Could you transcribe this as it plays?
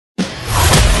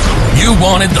you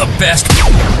wanted the best,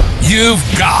 you've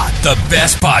got the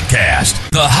best podcast.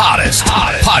 The hottest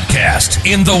podcast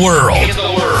in the world.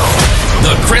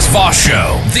 The Chris Voss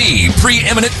Show, the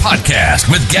preeminent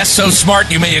podcast with guests so smart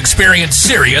you may experience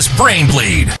serious brain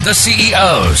bleed. The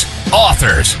CEOs,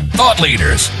 authors, thought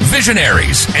leaders,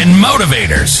 visionaries, and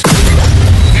motivators.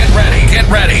 Get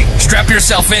ready. Strap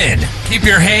yourself in. Keep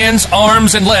your hands,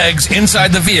 arms, and legs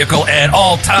inside the vehicle at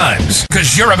all times,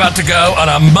 because you're about to go on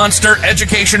a monster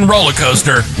education roller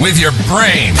coaster with your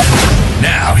brain.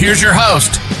 Now, here's your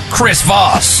host, Chris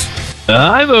Voss.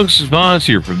 Hi, folks. It's Voss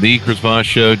here from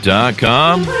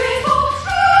thechrisvossshow.com.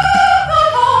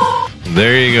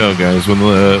 There you go, guys. When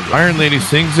the Iron Lady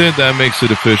sings it, that makes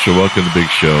it official. Welcome to the big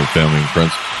show, family and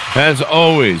friends. As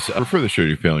always, refer the show to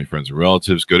your family, friends, and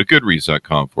relatives. Go to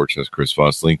goodreads.com/Chris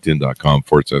Voss,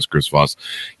 LinkedIn.com/Chris Voss,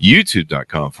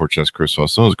 YouTube.com/Chris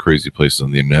Voss. Some of those crazy places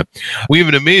on the internet. We have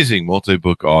an amazing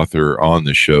multi-book author on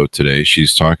the show today.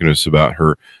 She's talking to us about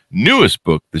her newest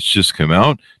book that's just come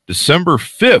out, December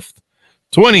 5th,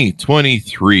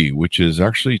 2023, which is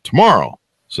actually tomorrow.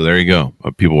 So there you go.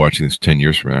 People watching this 10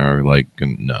 years from now are like,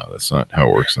 no, that's not how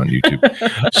it works on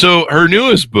YouTube. So her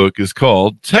newest book is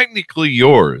called Technically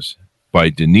Yours by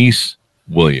Denise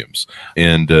Williams,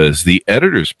 and is the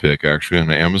editor's pick actually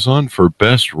on Amazon for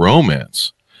best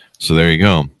romance. So there you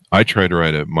go. I tried to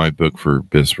write my book for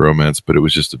best romance, but it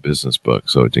was just a business book,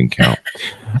 so it didn't count.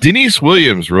 Denise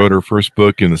Williams wrote her first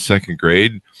book in the second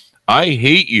grade, I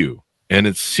Hate You, and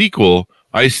its sequel,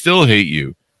 I Still Hate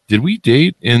You. Did we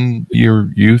date in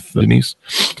your youth, Denise?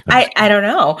 I don't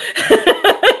know.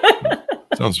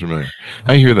 Sounds familiar.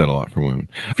 I hear that a lot from women.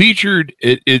 Featured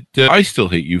I Still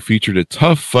Hate You featured a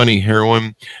tough, funny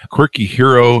heroine, quirky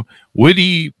hero,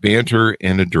 witty banter,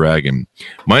 and a dragon.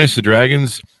 Minus the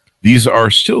dragons, these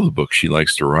are still the books she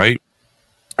likes to write.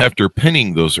 After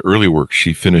penning those early works,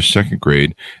 she finished second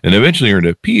grade and eventually earned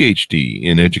a PhD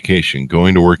in education,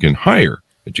 going to work in higher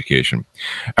education.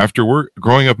 After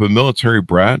growing up a military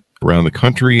brat around the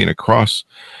country and across,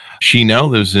 she now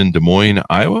lives in Des Moines,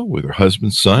 Iowa, with her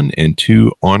husband, son, and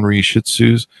two ornery Shih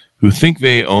Tzus who think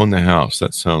they own the house.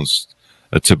 That sounds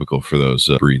typical for those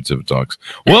breeds of dogs.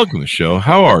 Welcome to the show.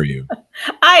 How are you?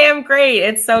 I am great.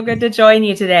 It's so good to join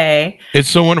you today.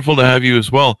 It's so wonderful to have you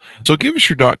as well. So give us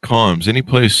your .coms, any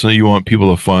place you want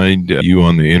people to find you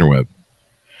on the interweb.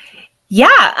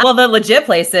 Yeah, well, the legit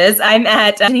places. I'm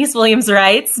at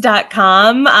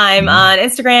DeniseWilliamsWrites.com. I'm on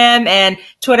Instagram and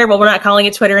Twitter. Well, we're not calling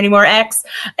it Twitter anymore, X,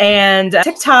 and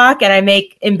TikTok. And I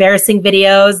make embarrassing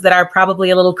videos that are probably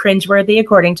a little cringeworthy,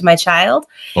 according to my child.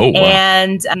 Oh, wow.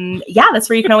 And that's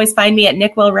where you can always find me at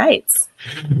Nick Will Writes.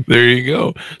 There you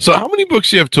go. So how many books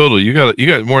do you have total? You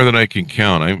got more than I can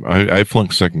count. I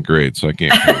flunked second grade, so I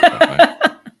can't count that.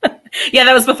 Yeah,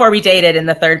 that was before we dated in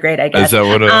the third grade, I guess. Is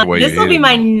that what this will be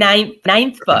my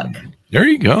ninth book. There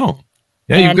you go.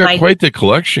 Yeah, you've got quite the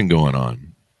collection going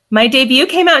on. My debut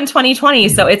came out in 2020,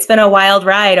 so it's been a wild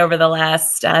ride over the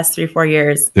last 3-4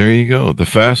 years. There you go. The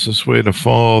Fastest Way to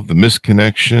Fall, The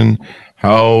Misconnection,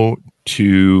 How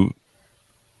to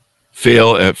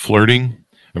Fail at Flirting.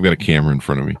 I've got a camera in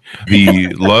front of me.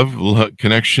 The Love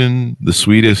Connection, The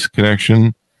Sweetest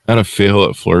Connection. How to Fail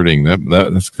at Flirting.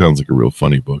 That sounds like a real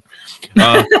funny book.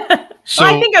 So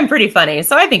I think I'm pretty funny,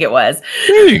 so I think it was.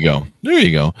 There you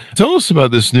go. Tell us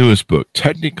about this newest book,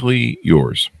 Technically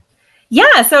Yours.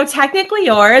 Yeah, so Technically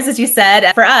Yours, as you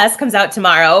said, for us, comes out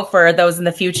tomorrow. For those in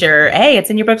the future, hey, it's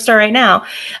in your bookstore right now,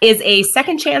 is a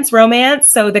second chance romance.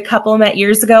 So the couple met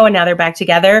years ago and now they're back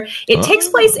together. It takes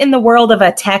place in the world of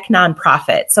a tech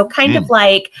nonprofit. So kind of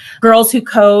like Girls Who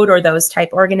Code or those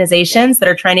type organizations that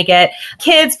are trying to get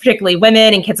kids, particularly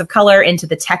women and kids of color, into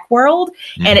the tech world.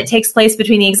 And it takes place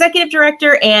between the executive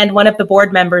director and one of the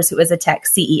board members who is a tech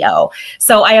CEO.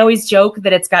 So I always joke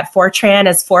that it's got Fortran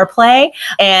as foreplay.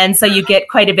 And so you get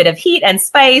quite a bit of heat and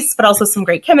spice, but also some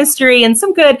great chemistry and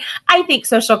some good, I think,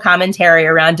 social commentary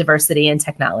around diversity and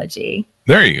technology.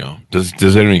 There you go. Does it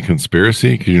have any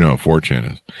conspiracy? Because you know what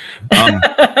 4chan is.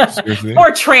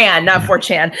 Fortran, not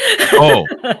 4chan. Oh,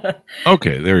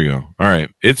 okay. There you go. All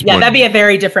right. It's Monday. That'd be a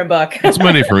very different book. It's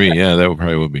Monday for me. Yeah, that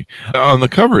probably would be. On the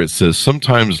cover, it says,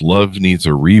 sometimes love needs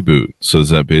a reboot. So does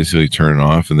that basically turn it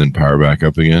off and then power back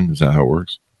up again? Is that how it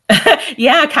works?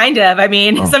 Yeah, kind of. I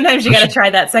mean, sometimes you got to try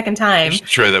that second time. I should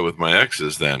try that with my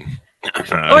exes then.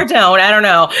 Or don't. I don't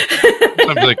know.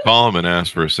 Sometimes I call them and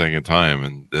ask for a second time,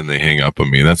 and then they hang up on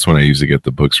me. That's when I usually get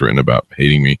the books written about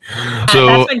hating me. So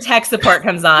that's when tech support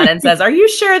comes on and says, "Are you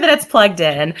sure that it's plugged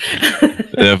in?"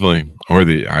 Definitely. Or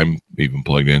I'm even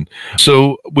plugged in.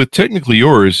 So with Technically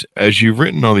Yours, as you've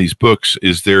written all these books,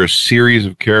 is there a series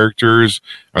of characters?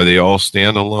 Are they all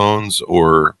standalones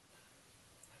or?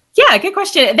 Yeah, Yeah, good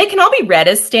question. They can all be read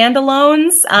as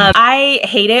standalones. I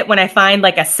hate it when I find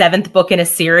like a 7th book in a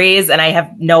series and I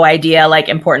have no idea like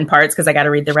important parts because I got to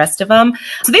read the rest of them.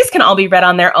 So these can all be read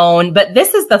on their own, but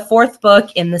this is the 4th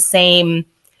book in the same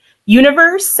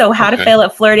universe. So How to Fail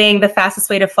at Flirting, The Fastest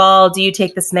Way to Fall, Do You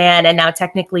Take This Man, and Now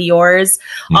Technically Yours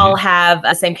all have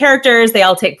the same characters. They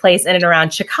all take place in and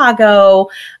around Chicago.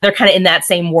 They're kind of in that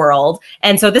same world.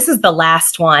 And so this is the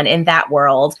last one in that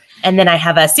world. And then I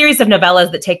have a series of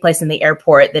novellas that take place in the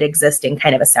airport that exist in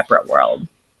kind of a separate world.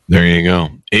 There you go.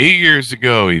 8 years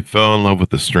ago, he fell in love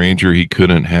with a stranger he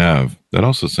couldn't have. That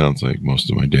also sounds like most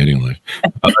of my dating life.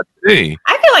 Today,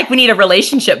 I feel like we need a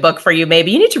relationship book for you.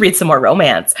 Maybe you need to read some more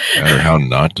romance. or how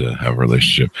not to have a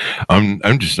relationship. I'm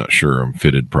just not sure I'm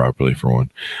fitted properly for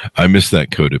one. I miss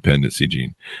that codependency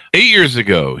gene. 8 years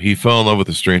ago, he fell in love with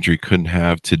a stranger he couldn't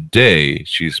have. Today,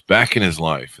 she's back in his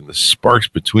life, and the sparks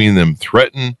between them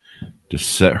threaten to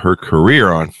set her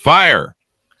career on fire.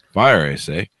 Fire, I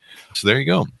say. So there you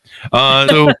go.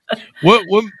 So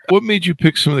what made you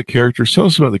pick some of the characters? Tell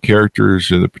us about the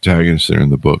characters and the protagonists that are in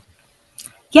the book.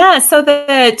 Yeah, so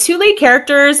the 2 lead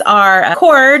characters are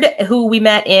Cord, who we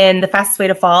met in The Fastest Way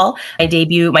to Fall,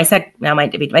 my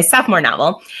sophomore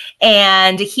novel.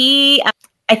 And he,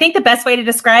 I think the best way to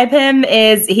describe him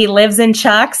is he lives in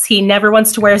Chucks. He never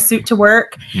wants to wear a suit to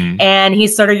work. And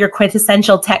he's sort of your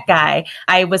quintessential tech guy.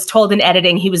 I was told in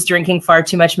editing he was drinking far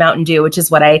too much Mountain Dew, which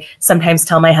is what I sometimes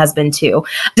tell my husband too.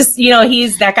 Just,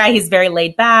 he's that guy. He's very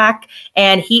laid back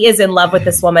and he is in love with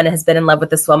this woman, has been in love with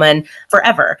this woman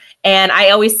forever. And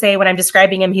I always say when I'm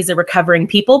describing him, he's a recovering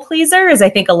people pleaser, as I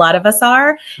think a lot of us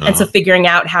are. And so figuring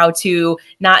out how to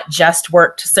not just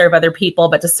work to serve other people,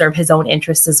 but to serve his own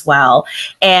interests as well.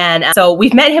 And so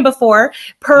we've met him before.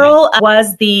 Pearl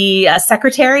was the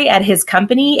secretary at his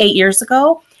company 8 years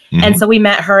ago. And so we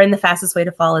met her in The Fastest Way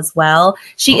to Fall as well.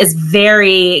 She is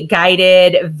very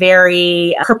guided,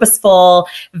 very purposeful,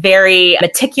 very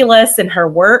meticulous in her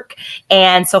work.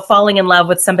 And so falling in love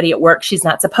with somebody at work she's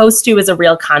not supposed to is a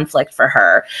real conflict for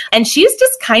her. And she's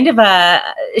just kind of a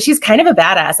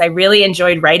badass. I really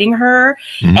enjoyed writing her.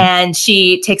 And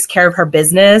she takes care of her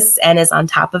business and is on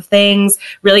top of things,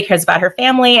 really cares about her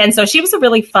family. And so she was a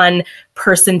really fun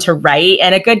person to write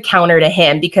and a good counter to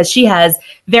him because she has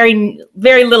very,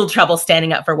 very little trouble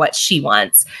standing up for what she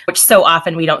wants, which so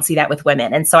often we don't see that with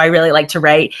women. And so I really like to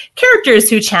write characters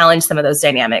who challenge some of those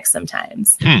dynamics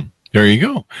sometimes. There you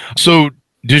go. So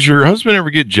does your husband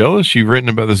ever get jealous? You've written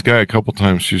about this guy a couple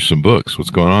times through some books. What's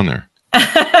going on there?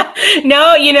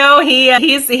 No,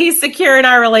 he's secure in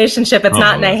our relationship. It's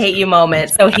not an I hate you moment.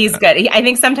 So he's good. I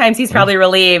think sometimes he's probably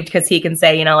relieved because he can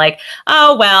say,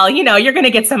 oh, well, you're going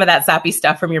to get some of that soppy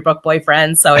stuff from your book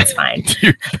boyfriend. So it's fine.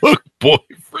 Your book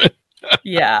boyfriend.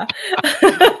 Yeah.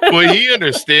 Well, he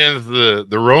understands the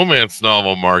romance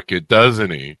novel market,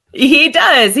 doesn't he? He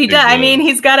does. He does. I mean,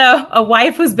 he's got a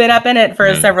wife who's been up in it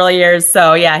for several years.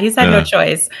 So, yeah, he's had no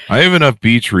choice. I have enough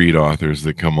beach read authors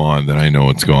that come on that I know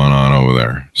what's going on over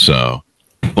there. So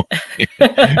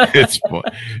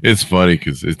it's funny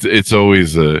because it's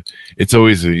always a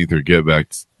either get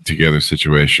back together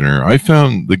situation or I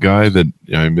found the guy that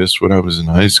I missed when I was in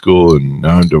high school and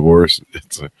now I'm divorced.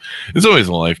 It's always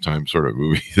a lifetime sort of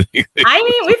movie thing. I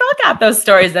mean, we've all got those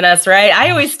stories in us, right?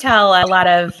 I always tell a lot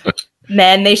of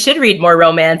men they should read more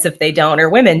romance if they don't, or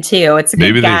women too. It's a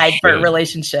good guide for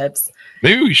relationships.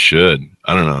 Maybe we should.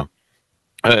 I don't know.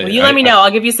 Well, you let me know.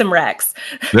 I'll give you some recs.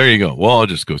 There you go. Well, I'll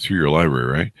just go through your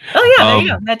library, right? Oh, yeah. There you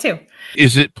go. That too.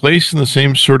 Is it placed in the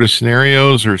same sort of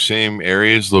scenarios or same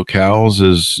areas, locales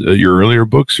as your earlier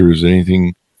books, or is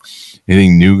anything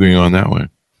new going on that way?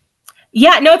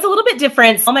 Yeah, no, it's a little bit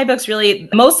different. All my books really,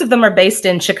 most of them are based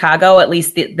in Chicago, at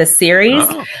least the series,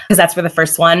 because that's where the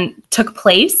first one took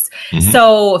place.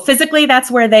 So physically,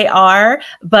 that's where they are.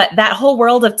 But that whole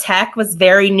world of tech was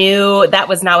very new. That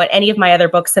was not what any of my other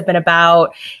books have been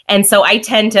about. And so I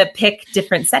tend to pick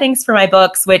different settings for my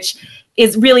books, which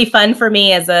is really fun for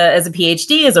me as a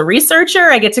PhD, as a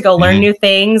researcher. I get to go learn new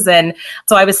things. And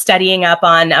so I was studying up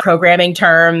on programming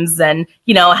terms and,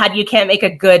 how you can't make a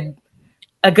good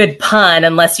pun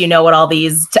unless you know what all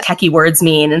these techie words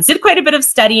mean. And so did quite a bit of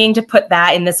studying to put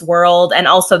that in this world and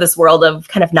also this world of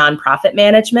kind of nonprofit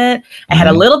management. I had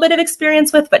a little bit of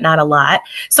experience with, but not a lot.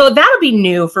 So that'll be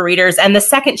new for readers. And The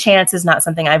Second Chance is not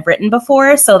something I've written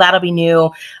before. So that'll be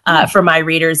new for my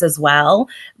readers as well.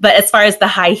 But as far as the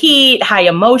high heat, high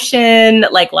emotion,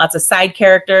 like lots of side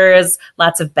characters,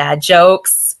 lots of bad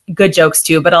jokes, good jokes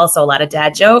too, but also a lot of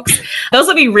dad jokes. Those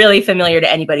will be really familiar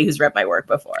to anybody who's read my work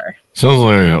before. Sounds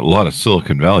like a lot of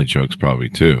Silicon Valley jokes probably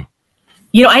too.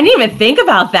 I didn't even think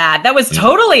about that. That was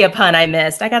totally a pun I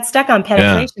missed. I got stuck on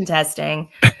penetration testing.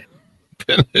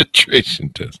 Penetration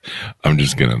test. I'm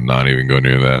just gonna not even go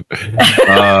near that.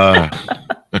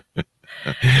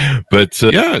 But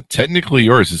yeah, technically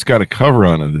yours. It's got a cover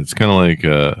on it. It's kind of like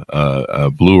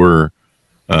a bluer,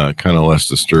 kind of less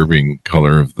disturbing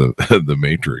color of the the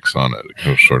Matrix on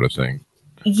it, sort of thing.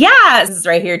 Yeah, this is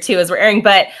right here too as we're airing.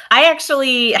 But I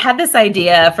actually had this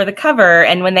idea for the cover,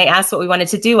 and when they asked what we wanted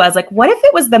to do, I was like, what if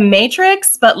it was the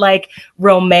Matrix, but like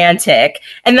romantic?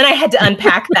 And then I had to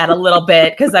unpack that a little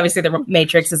bit because obviously the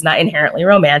Matrix is not inherently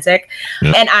romantic.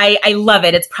 Yeah. And I love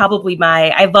it. It's probably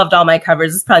I loved all my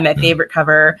covers. It's probably my favorite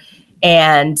cover.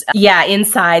 And yeah,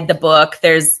 inside the book,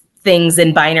 there's things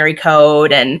in binary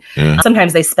code, and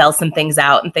sometimes they spell some things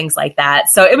out and things like that.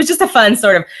 So it was just a fun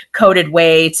sort of coded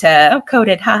way to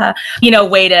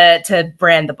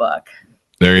brand the book.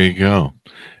 There you go.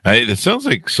 It sounds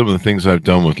like some of the things I've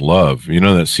done with love. You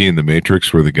know that scene in The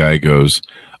Matrix where the guy goes,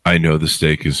 I know the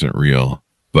steak isn't real,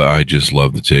 but I just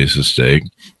love the taste of steak.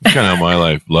 It's kind of how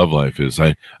my love life is.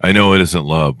 I know it isn't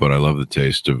love, but I love the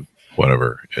taste of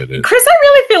whatever it is. Chris, I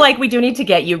really feel like we do need to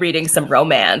get you reading some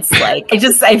romance. Like,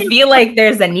 I feel like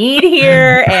there's a need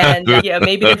here, and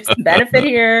maybe there's some benefit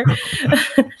here.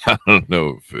 I don't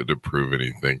know if it'd prove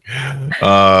anything.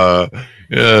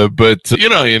 But you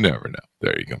never know.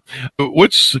 There you go.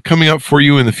 What's coming up for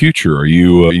you in the future? Are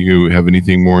you have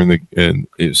anything more and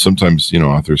sometimes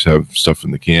authors have stuff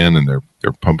in the can and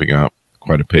they're pumping out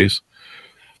quite a pace.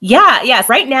 Yeah, yes.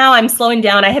 Right now I'm slowing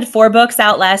down. I had 4 books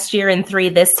out last year and 3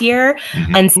 this year.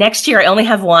 Mm-hmm. And next year I only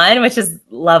have 1, which is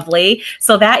lovely.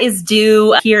 So that is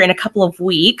due here in a couple of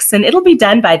weeks, and it'll be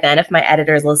done by then if my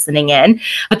editor is listening in.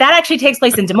 But that actually takes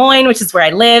place in Des Moines, which is where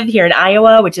I live, here in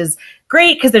Iowa, which is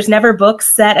great because there's never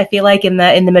books set, I feel like, in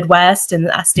the Midwest, in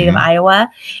the state of Iowa.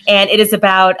 And it is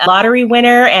about a lottery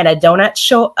winner and a donut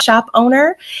shop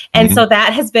owner. And so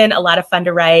that has been a lot of fun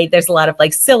to write. There's a lot of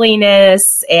like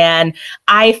silliness, and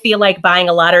I feel like buying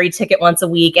a lottery ticket once a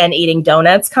week and eating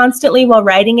donuts constantly while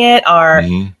writing it are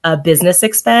a business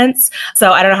expense.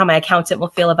 So I don't know how my accountant will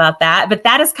feel about that, but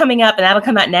that is coming up, and that'll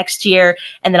come out next year.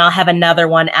 And then I'll have another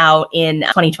one out in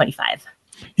 2025.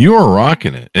 You are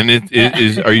rocking it, and it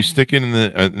is. Are you sticking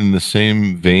in the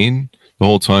same vein the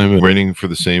whole time, writing for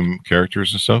the same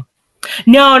characters and stuff?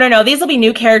 No. These will be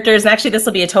new characters, and actually, this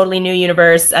will be a totally new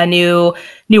universe, a new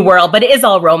world. But it is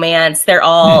all romance. They're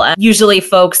all usually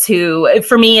folks who,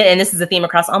 for me, and this is a theme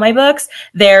across all my books,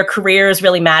 their careers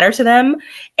really matter to them,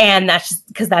 and that's just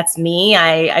because that's me.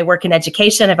 I work in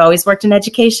education. I've always worked in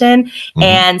education,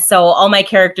 and so all my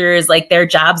characters, like their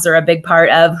jobs, are a big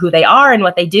part of who they are and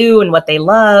what they do and what they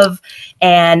love,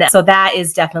 and so that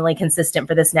is definitely consistent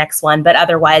for this next one. But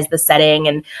otherwise, the setting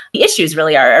and the issues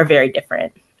really are very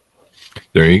different.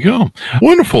 There you go.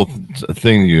 Wonderful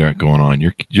thing you got going on.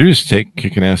 You're just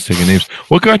kicking ass, taking names.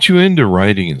 What got you into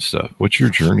writing and stuff? What's your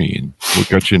journey and what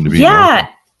got you into being an author?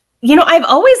 I've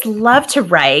always loved to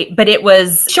write, but it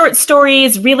was short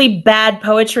stories, really bad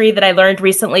poetry that I learned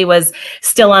recently was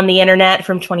still on the internet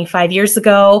from 25 years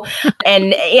ago.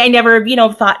 And I never,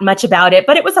 thought much about it,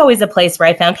 but it was always a place where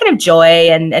I found kind of joy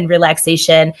and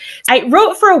relaxation. I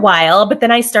wrote for a while, but then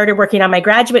I started working on my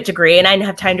graduate degree, and I didn't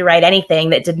have time to write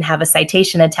anything that didn't have a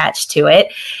citation attached to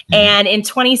it. And in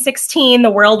 2016,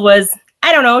 the world was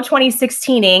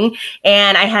 2016ing,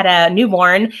 and I had a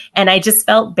newborn, and I just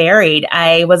felt buried.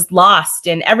 I was lost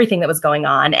in everything that was going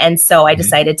on. And so I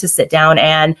decided to sit down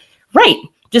and write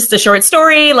just a short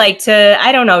story,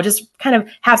 just kind of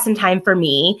have some time for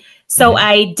me. So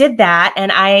I did that,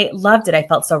 and I loved it. I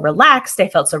felt so relaxed. I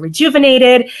felt so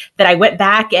rejuvenated that I went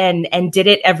back and did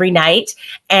it every night.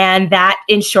 And that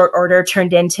in short order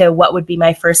turned into what would be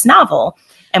my first novel.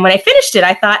 And when I finished it,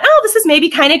 I thought, this is maybe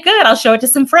kind of good. I'll show it to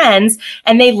some friends.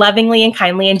 And they lovingly and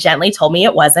kindly and gently told me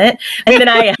it wasn't. And then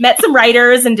I met some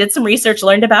writers and did some research,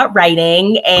 learned about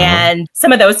writing. And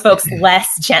some of those folks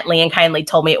less gently and kindly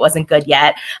told me it wasn't good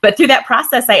yet. But through that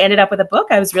process, I ended up with a book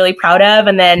I was really proud of,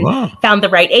 and then found the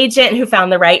right agent who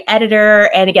found the right editor.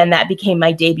 And again, that became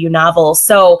my debut novel.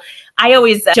 So I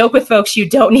always joke with folks, you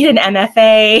don't need an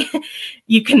MFA.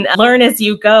 You can learn as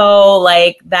you go.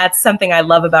 Like, that's something I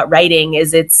love about writing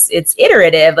is it's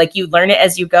iterative. Like, you learn it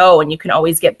as you go, and you can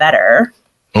always get better.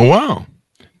 Oh, wow.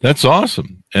 That's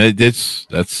awesome. That's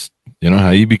how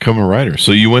you become a writer.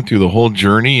 So you went through the whole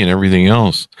journey and everything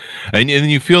else. And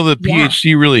you feel that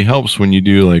PhD really helps when you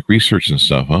do like research and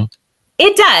stuff, huh?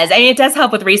 It does. I mean, it does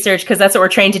help with research because that's what we're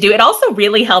trained to do. It also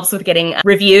really helps with getting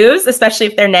reviews, especially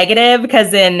if they're negative,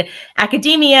 because in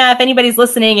academia, if anybody's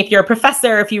listening, if you're a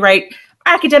professor, if you write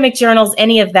academic journals,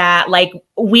 any of that, like,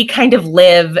 we kind of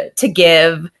live to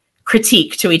give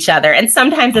critique to each other. And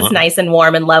sometimes it's nice and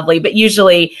warm and lovely, but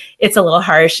usually it's a little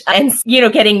harsh. And,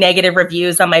 getting negative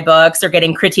reviews on my books or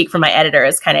getting critique from my editor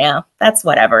is kind of, that's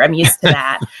whatever. I'm used to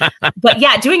that. But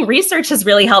yeah, doing research has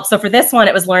really helped. So for this one,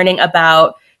 it was learning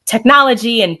about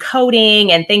technology and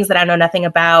coding and things that I know nothing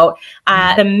about.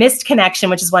 The Missed Connection,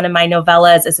 which is one of my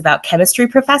novellas, is about chemistry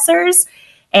professors.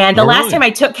 And the last time I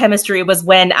took chemistry was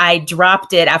when I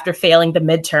dropped it after failing the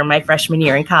midterm my freshman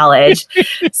year in college.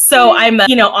 So I'm,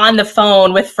 on the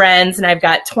phone with friends and I've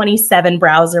got 27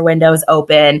 browser windows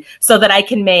open so that I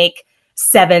can make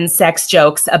 7 sex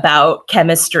jokes about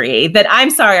chemistry that I'm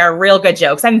sorry are real good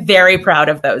jokes. I'm very proud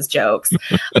of those jokes.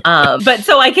 But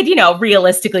so I could,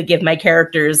 realistically give my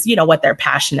characters, what they're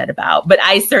passionate about. But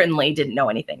I certainly didn't know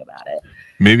anything about it.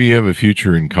 Maybe you have a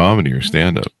future in comedy or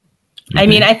stand-up. I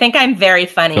mean, I think I'm very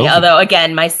funny, although,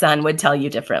 again, my son would tell you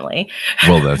differently.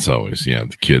 Well, that's always,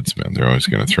 the kids, man. They're always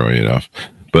going to throw you off.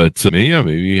 But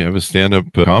maybe you have a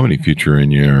stand-up comedy future in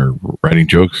your writing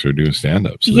jokes or doing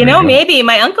stand-ups. So maybe.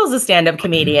 My uncle's a stand-up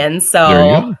comedian,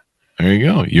 so... There you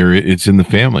go. It's in the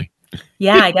family.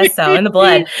 Yeah, I guess so. In the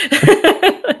blood.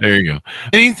 There you go.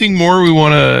 Anything more we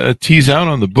want to tease out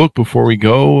on the book before we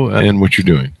go and what you're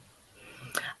doing?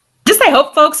 I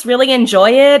hope folks really enjoy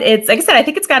it. It's like I said, I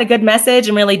think it's got a good message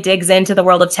and really digs into the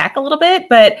world of tech a little bit,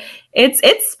 but it's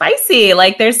spicy.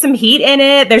 Like there's some heat in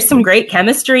it. There's some great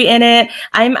chemistry in it.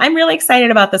 I'm really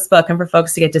excited about this book and for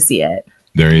folks to get to see it.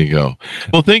 There you go.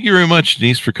 Well, thank you very much,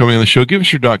 Denise, for coming on the show. Give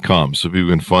us your .com so people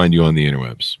can find you on the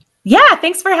interwebs. Yeah,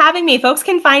 thanks for having me. Folks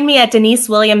can find me at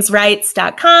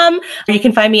denisewilliamswrites.com, or you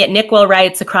can find me at Nick Will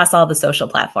Writes across all the social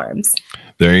platforms.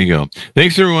 There you go.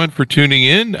 Thanks, everyone, for tuning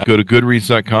in. Go to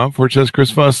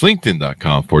goodreads.com/Chris Voss,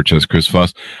 LinkedIn.com/Chris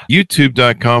Voss,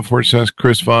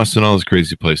 YouTube.com/Chris Voss, and all those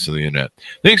crazy places on the internet.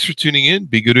 Thanks for tuning in.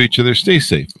 Be good to each other. Stay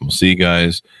safe. We'll see you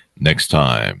guys next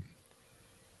time.